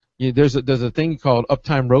Yeah, there's a thing called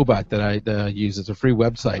UpTimeRobot that I use. It's a free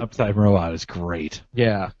website. UpTimeRobot is great.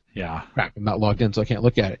 Yeah. Yeah. Crap, I'm not logged in, so I can't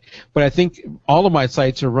look at it. But I think all of my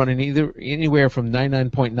sites are running either anywhere from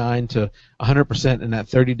 99.9 to 100% in that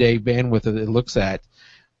 30-day bandwidth that it looks at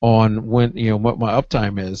on when what my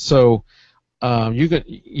uptime is. So you can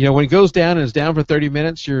when it goes down and it's down for 30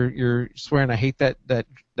 minutes, you're swearing I hate that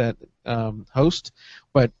host.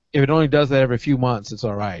 But if it only does that every few months, it's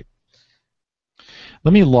all right.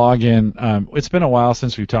 Let me log in. It's been a while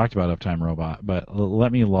since we've talked about UpTimeRobot, but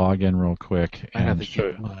let me log in real quick I have and to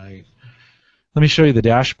show. get my. Let me show you the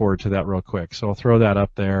dashboard to that real quick. So I'll throw that up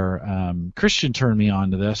there. Christian turned me on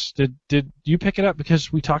to this. Did you pick it up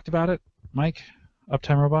because we talked about it, Mike?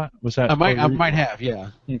 UpTimeRobot? Was that? I might have, yeah.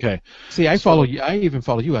 Okay. See, I follow you. I even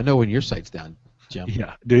follow you. I know when your site's down, Jim.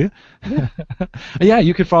 Yeah. Do you? Yeah. Yeah,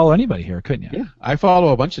 you could follow anybody here, couldn't you? Yeah, I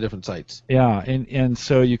follow a bunch of different sites. Yeah, and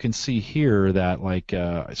so you can see here that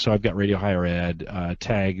so I've got Radio Higher Ed,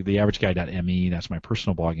 tag theaverageguy.me. That's my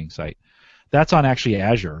personal blogging site. That's on actually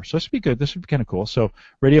Azure, so this would be good. This would be kind of cool. So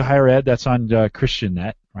Radio Higher Ed, that's on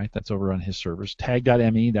ChristianNet, right? That's over on his servers.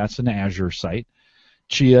 Tag.me, that's an Azure site.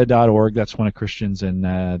 Chia.org, that's one of Christian's, and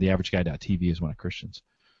theaverageguy.tv is one of Christian's.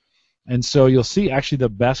 And so you'll see actually the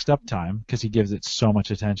best uptime, because he gives it so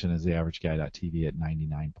much attention, is theaverageguy.tv at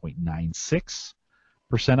 99.96%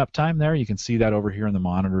 uptime there. You can see that over here in the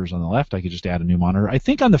monitors on the left. I could just add a new monitor. I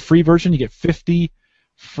think on the free version you get 50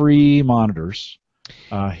 free monitors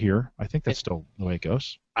here. I think that's still the way it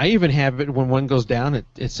goes. I even have it when one goes down,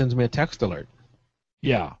 it sends me a text alert.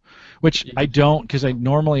 Yeah, which I don't, because I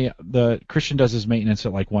normally, the Christian does his maintenance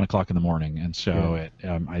at like 1 o'clock in the morning, and so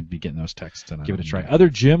I'd be getting those texts. And give it a try. Other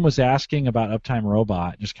Jim was asking about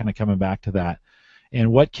UpTimeRobot, just kind of coming back to that,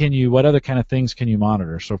 and what other kind of things can you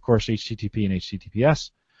monitor? So of course HTTP and HTTPS.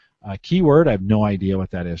 Keyword, I have no idea what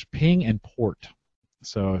that is. Ping and port.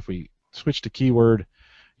 So if we switch to keyword,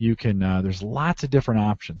 you can. There's lots of different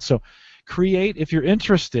options. So create, if you're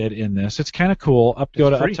interested in this, it's kind of cool.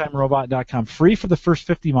 Go to uptimerobot.com, free for the first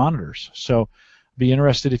 50 monitors. So be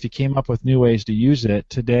interested if you came up with new ways to use it.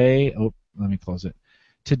 Today, let me close it.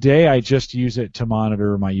 Today I just use it to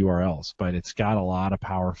monitor my URLs, but it's got a lot of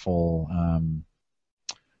powerful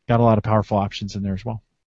options in there as well.